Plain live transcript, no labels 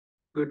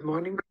Good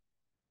morning.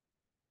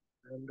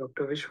 I'm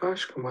Dr.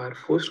 Vishwash Kumar,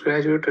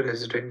 postgraduate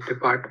resident,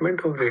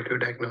 Department of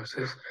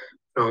Radiodiagnosis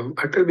from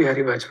Atal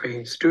Bihari Vajpayee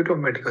Institute of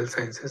Medical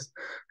Sciences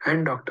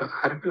and Dr.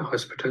 RML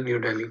Hospital, New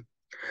Delhi.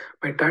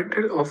 My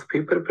title of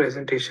paper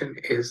presentation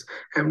is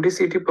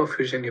MDCT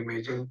Perfusion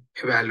Imaging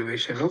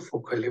Evaluation of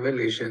Focal Liver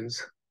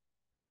Lesions.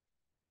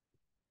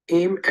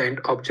 Aim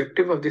and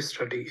objective of this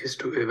study is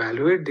to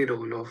evaluate the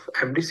role of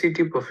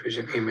MDCT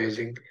perfusion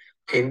imaging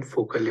in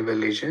focal liver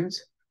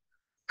lesions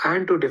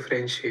and to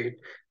differentiate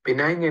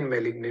benign and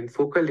malignant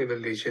focal liver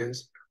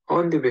lesions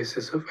on the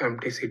basis of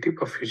MDCT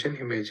perfusion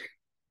imaging.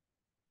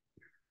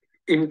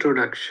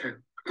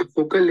 Introduction. A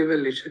focal liver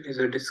lesion is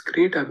a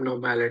discrete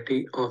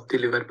abnormality of the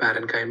liver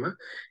parenchyma.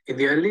 In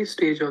the early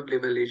stage of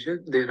liver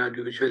lesion, there are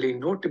usually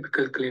no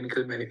typical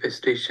clinical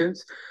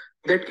manifestations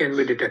that can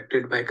be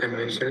detected by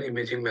conventional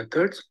imaging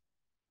methods.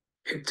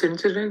 Its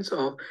incidence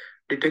of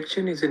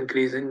detection is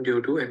increasing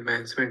due to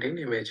advancement in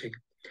imaging.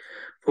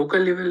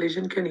 Focal liver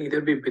lesion can either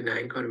be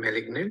benign or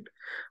malignant.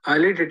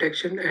 Early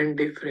detection and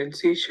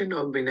differentiation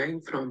of benign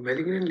from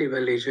malignant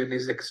liver lesion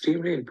is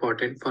extremely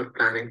important for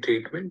planning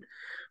treatment,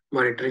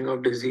 monitoring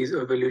of disease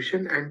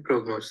evolution, and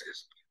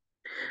prognosis.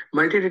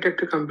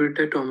 Multi-detector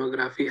computer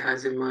tomography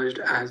has emerged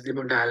as the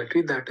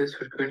modality that is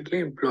frequently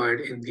employed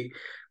in the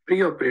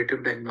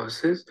preoperative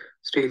diagnosis,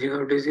 staging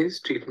of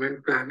disease,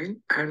 treatment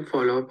planning, and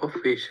follow-up of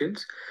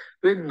patients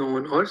with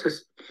known or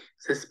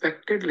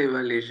suspected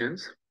liver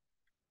lesions.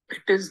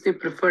 It is the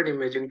preferred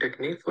imaging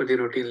technique for the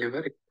routine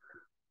liver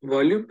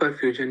volume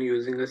perfusion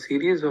using a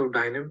series of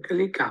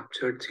dynamically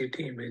captured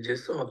CT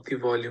images of the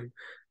volume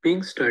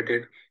being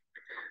studied.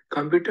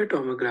 Computer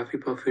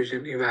tomography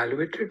perfusion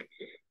evaluated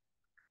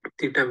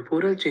the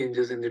temporal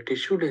changes in the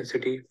tissue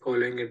density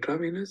following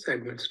intravenous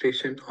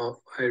administration of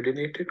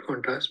iodinated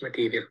contrast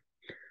material.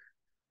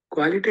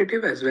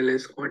 Qualitative as well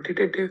as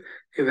quantitative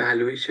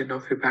evaluation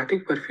of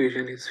hepatic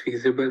perfusion is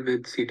feasible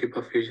with CT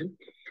perfusion.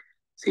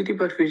 CT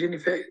perfusion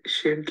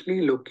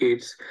efficiently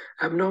locates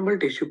abnormal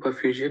tissue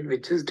perfusion,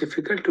 which is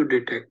difficult to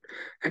detect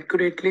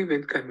accurately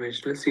with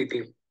conventional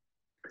CT.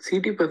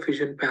 CT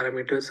perfusion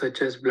parameters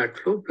such as blood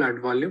flow, blood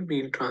volume,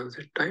 mean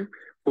transit time,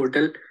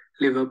 portal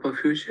liver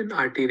perfusion,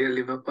 arterial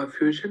liver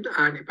perfusion,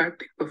 and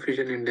hepatic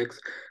perfusion index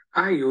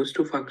are used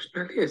to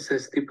functionally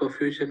assess the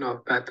perfusion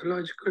of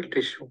pathological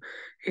tissue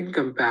in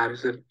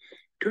comparison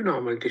to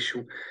normal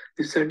tissue.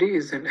 The study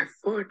is an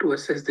effort to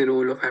assess the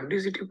role of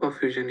MDCT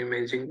perfusion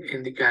imaging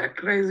in the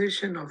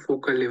characterization of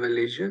focal liver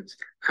lesions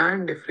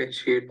and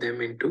differentiate them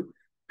into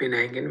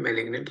benign and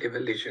malignant liver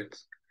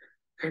lesions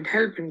and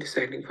help in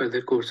deciding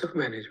further course of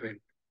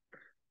management.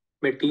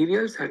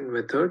 Materials and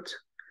methods.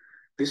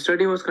 The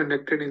study was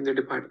conducted in the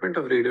Department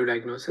of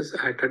Radiodiagnosis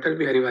at Atal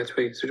Bihari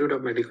Vajpayee Institute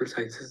of Medical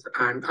Sciences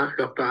and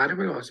Dr.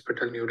 RML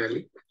Hospital, New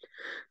Delhi.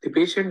 The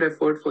patient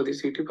referred for the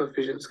CT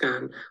perfusion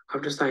scan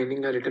after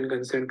signing a written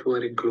consent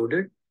were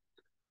included.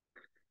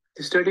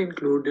 The study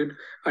included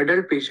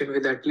adult patient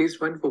with at least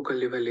one focal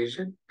liver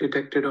lesion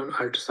detected on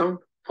ultrasound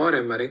or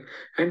MRI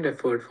and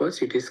referred for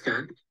CT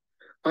scan,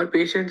 or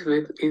patients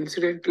with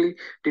incidentally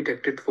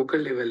detected focal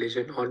liver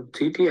lesion on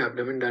CT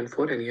abdomen done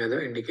for any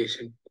other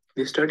indication.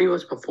 The study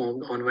was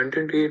performed on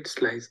 128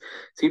 slice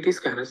CT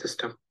scanner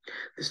system.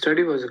 The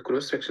study was a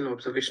cross-sectional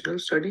observational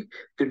study.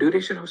 The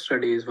duration of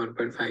study is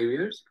 1.5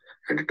 years,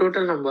 and a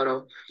total number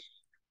of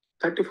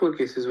 34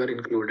 cases were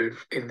included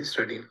in the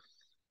study.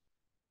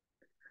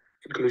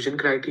 Inclusion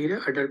criteria: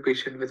 adult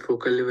patient with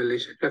focal liver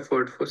lesion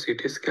referred for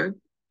CT scan.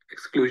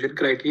 Exclusion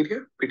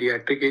criteria: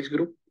 pediatric age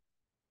group,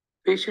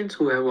 patients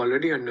who have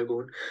already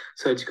undergone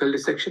surgical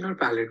resection or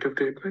palliative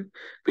treatment,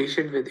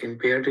 patient with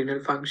impaired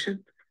renal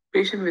function,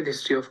 patient with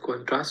history of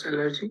contrast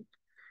allergy,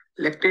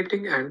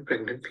 lactating and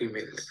pregnant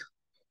females.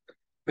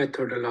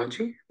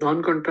 Methodology: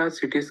 non-contrast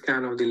CT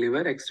scan of the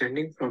liver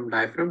extending from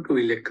diaphragm to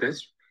iliac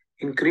crest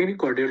in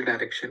craniocaudal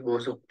direction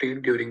was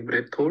obtained during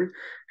breath hold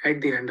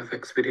at the end of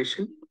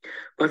expiration.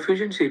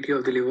 Perfusion CT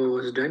of the liver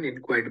was done in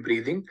quiet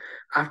breathing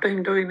after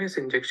intravenous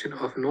injection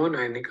of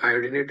non-ionic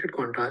iodinated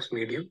contrast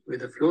medium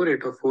with a flow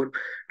rate of 4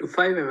 to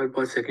 5 ml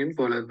per second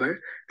followed by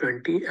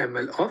 20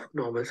 ml of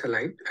normal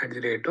saline at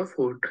the rate of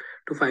 4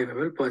 to 5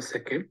 ml per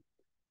second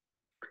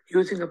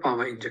using a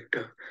power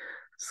injector.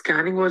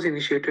 Scanning was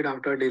initiated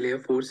after a delay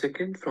of 4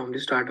 seconds from the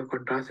start of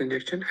contrast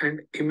injection,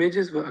 and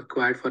images were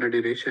acquired for a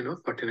duration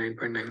of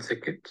 49.9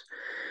 seconds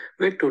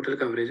with total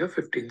coverage of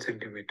 15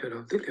 centimeters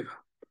of the liver.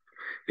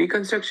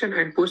 Reconstruction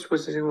and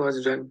post-processing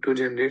was done to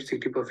generate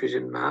CT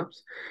perfusion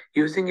maps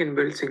using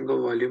inbuilt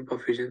single volume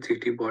perfusion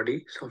CT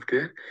body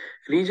software.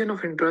 Region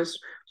of interest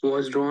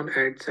was drawn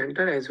at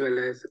center as well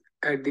as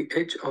at the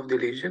edge of the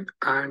lesion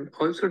and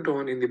also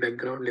drawn in the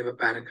background liver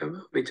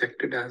parenchyma, which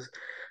acted as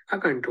a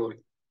control.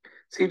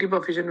 CT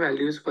perfusion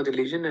values for the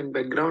lesion and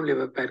background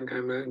liver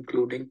parenchyma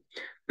including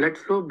blood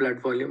flow,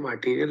 blood volume,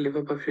 arterial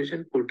liver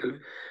perfusion, portal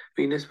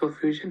venous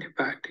perfusion,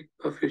 hepatic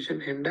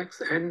perfusion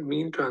index, and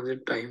mean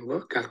transit time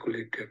were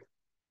calculated.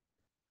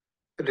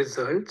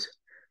 Results: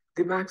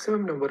 the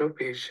maximum number of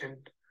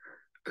patients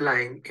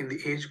lying in the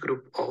age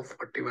group of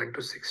 41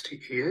 to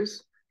 60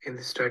 years in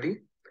the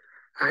study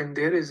and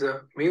there is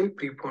a male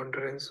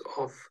preponderance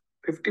of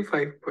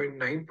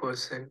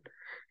 55.9%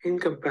 in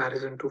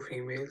comparison to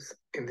females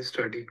in the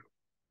study.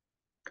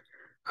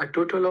 A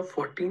total of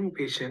 14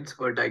 patients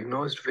were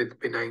diagnosed with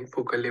benign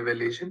focal liver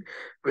lesion,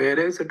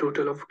 whereas a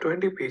total of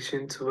 20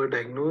 patients were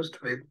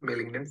diagnosed with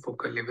malignant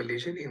focal liver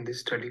lesion in this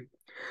study.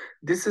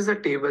 This is a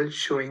table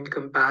showing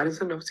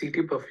comparison of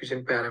CT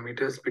perfusion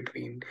parameters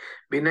between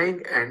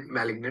benign and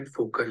malignant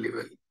focal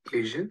liver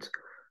lesions,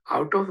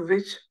 out of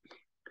which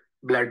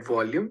blood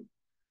volume,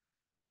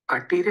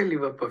 arterial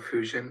liver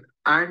perfusion,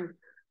 and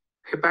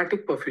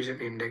hepatic perfusion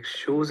index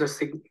shows a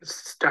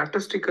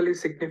statistically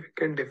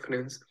significant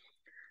difference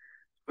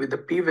with a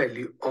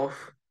p-value of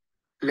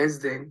less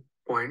than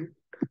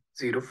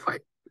 0.05.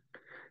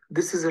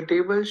 This is a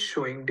table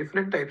showing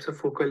different types of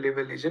focal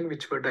liver lesion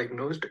which were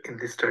diagnosed in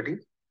this study.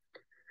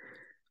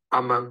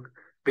 Among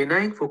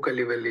benign focal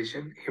liver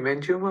lesion,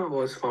 hemangioma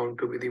was found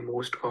to be the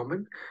most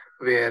common,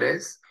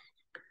 whereas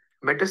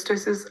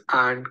metastasis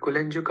and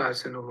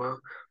cholangiocarcinoma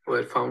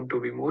were found to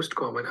be most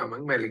common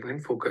among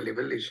malignant focal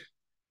liver lesion.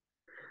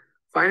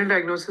 Final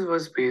diagnosis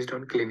was based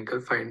on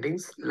clinical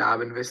findings,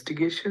 lab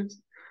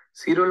investigations,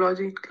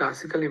 serology,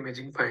 classical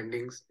imaging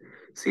findings,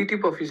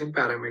 CT perfusion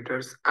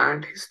parameters,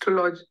 and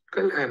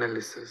histological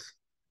analysis.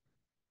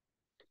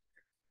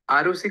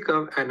 ROC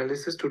curve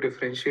analysis to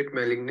differentiate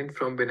malignant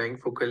from benign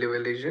focal liver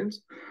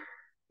lesions.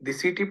 The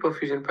CT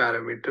perfusion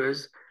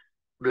parameters,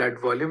 blood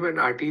volume, and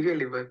arterial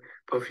liver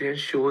perfusion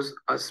shows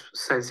a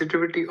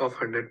sensitivity of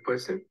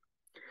 100%,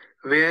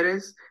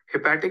 whereas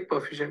hepatic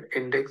perfusion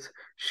index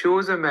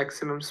shows a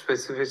maximum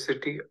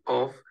specificity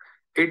of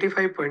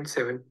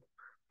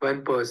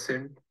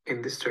 85.71%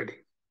 in the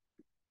study.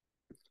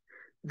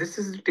 This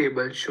is the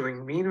table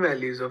showing mean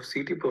values of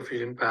CT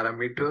perfusion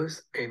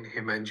parameters in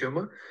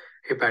hemangioma,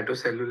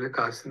 hepatocellular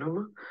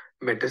carcinoma,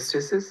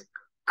 metastasis,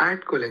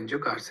 and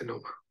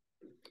cholangiocarcinoma.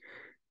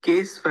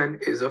 Case 1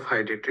 is of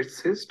hydrated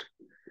cyst.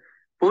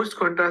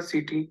 Post-contrast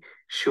CT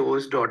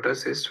shows daughter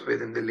cyst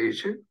within the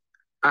lesion,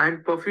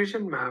 and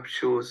perfusion map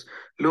shows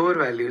lower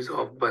values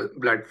of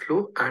blood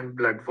flow and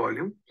blood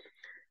volume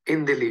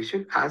in the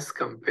lesion as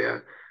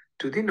compared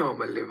to the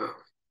normal liver.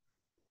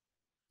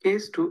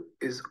 Case 2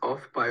 is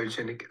of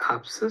pyogenic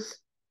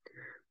abscess.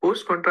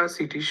 Post-contrast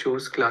CT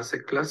shows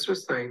classic cluster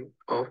sign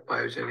of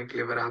pyogenic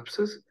liver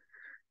abscess.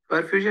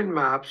 Perfusion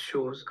map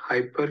shows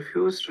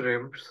hyperfused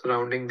rim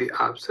surrounding the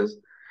abscess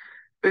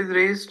with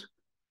raised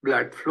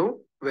blood flow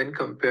when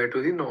compared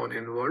to the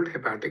non-involved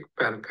hepatic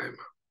parenchyma.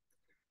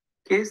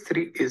 Case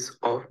 3 is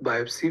of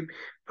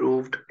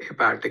biopsy-proved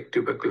hepatic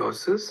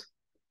tuberculosis.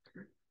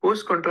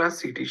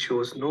 Post-contrast CT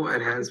shows no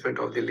enhancement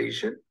of the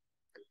lesion.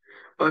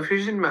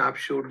 Perfusion map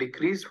showed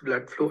decreased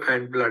blood flow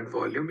and blood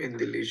volume in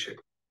the lesion.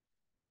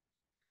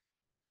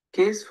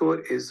 Case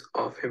 4 is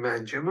of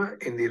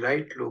hemangioma in the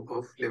right lobe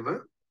of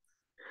liver.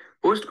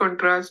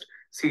 Post-contrast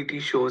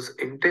CT shows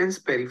intense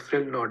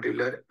peripheral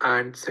nodular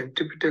and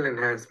centripetal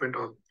enhancement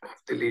of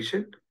the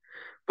lesion.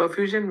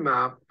 Perfusion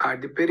map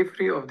at the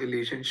periphery of the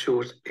lesion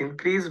shows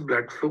increased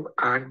blood flow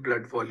and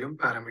blood volume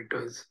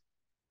parameters.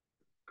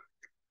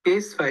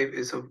 Case 5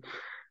 is of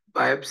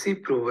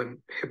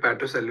biopsy-proven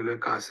hepatocellular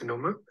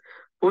carcinoma.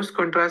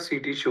 Post-contrast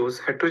CT shows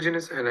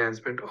heterogeneous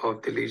enhancement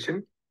of the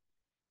lesion.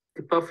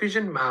 The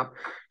perfusion map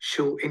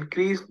show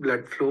increased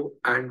blood flow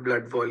and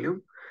blood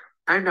volume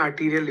and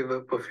arterial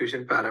liver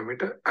perfusion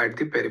parameter at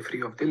the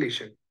periphery of the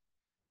lesion.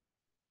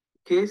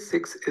 Case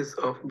 6 is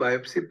of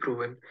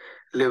biopsy-proven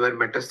liver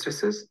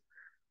metastasis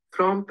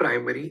from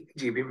primary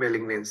GB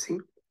malignancy.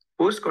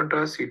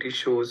 Post-contrast CT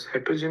shows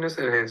heterogeneous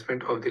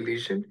enhancement of the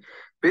lesion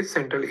with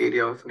central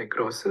area of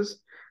necrosis.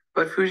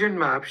 Perfusion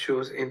map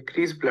shows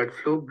increased blood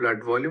flow,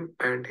 blood volume,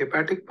 and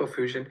hepatic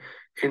perfusion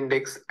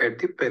index at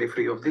the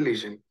periphery of the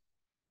lesion.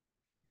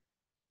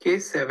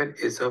 Case 7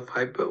 is of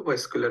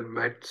hypervascular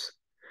mets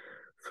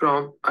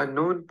from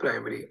unknown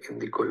primary in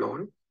the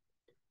colon.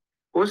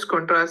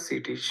 Post-contrast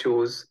CT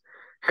shows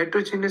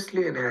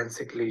heterogeneously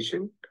enhancing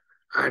lesion,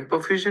 and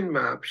perfusion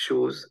map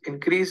shows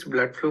increased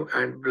blood flow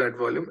and blood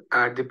volume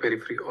at the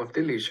periphery of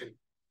the lesion.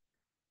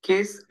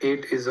 Case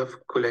 8 is of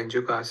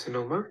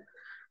cholangiocarcinoma.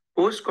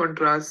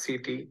 Post-contrast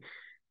CT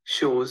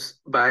shows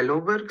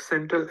bilobar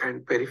central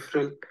and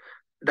peripheral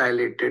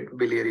dilated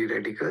biliary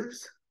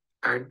radicals,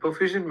 and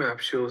perfusion map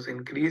shows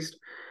increased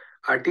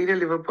arterial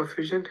liver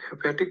perfusion,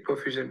 hepatic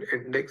perfusion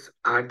index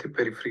at the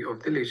periphery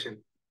of the lesion.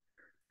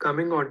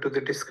 Coming on to the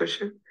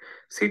discussion,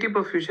 CT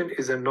perfusion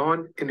is a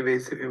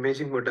non-invasive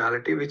imaging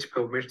modality which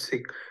permits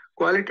the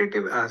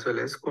qualitative as well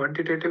as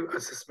quantitative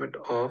assessment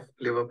of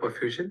liver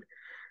perfusion.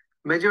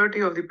 Majority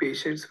of the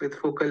patients with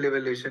focal liver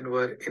lesion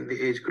were in the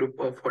age group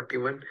of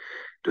 41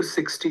 to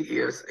 60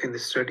 years in the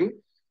study.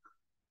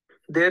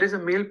 There is a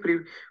male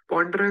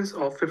preponderance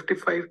of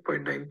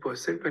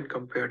 55.9% when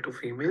compared to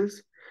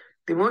females.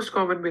 The most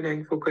common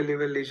benign focal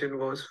liver lesion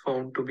was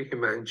found to be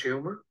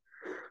hemangioma,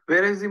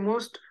 whereas the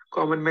most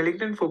common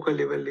malignant focal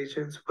liver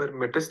lesions were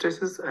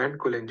metastasis and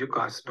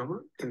cholangiocarcinoma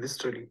in the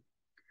study.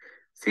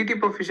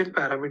 CT perfusion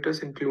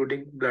parameters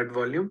including blood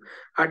volume,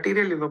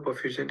 arterial liver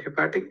perfusion,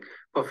 hepatic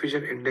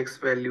perfusion index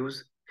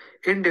values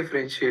in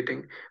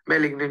differentiating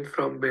malignant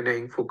from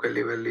benign focal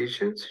level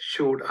lesions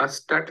showed a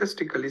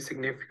statistically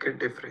significant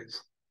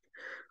difference.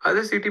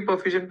 Other CT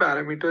perfusion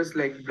parameters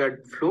like blood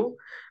flow,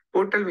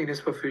 portal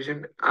venous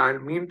perfusion,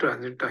 and mean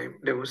transit time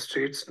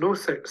demonstrates no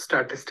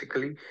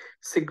statistically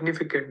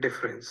significant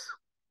difference.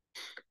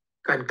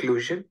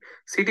 Conclusion: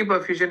 CT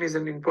perfusion is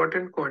an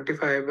important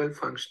quantifiable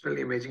functional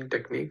imaging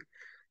technique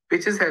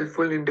which is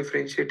helpful in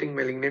differentiating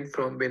malignant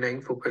from benign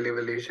focal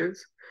level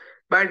lesions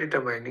by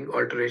determining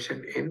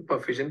alteration in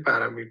perfusion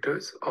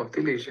parameters of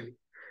the lesion.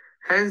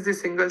 Hence, the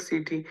single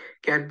CT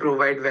can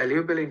provide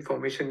valuable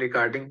information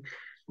regarding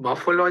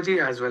morphology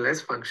as well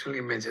as functional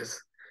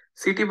images.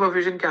 CT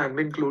perfusion can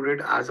be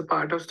included as a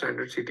part of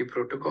standard CT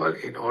protocol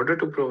in order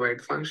to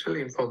provide functional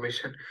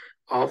information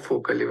of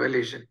focal level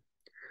lesion.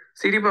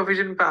 CT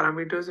perfusion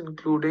parameters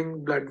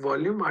including blood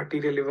volume,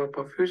 arterial liver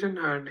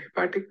perfusion, and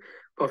hepatic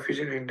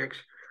perfusion index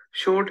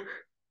showed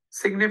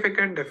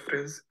significant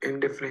difference in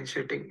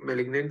differentiating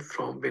malignant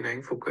from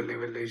benign focal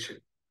level lesion.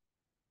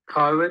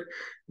 However,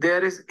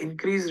 there is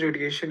increased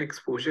radiation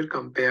exposure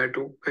compared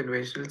to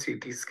conventional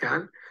CT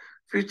scan.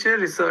 Future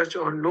research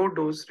on low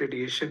dose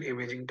radiation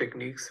imaging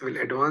techniques will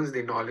advance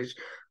the knowledge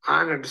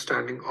and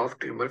understanding of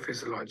tumor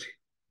physiology.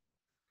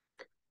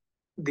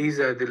 These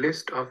are the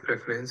list of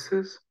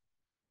references.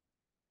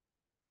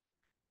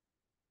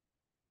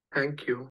 Thank you.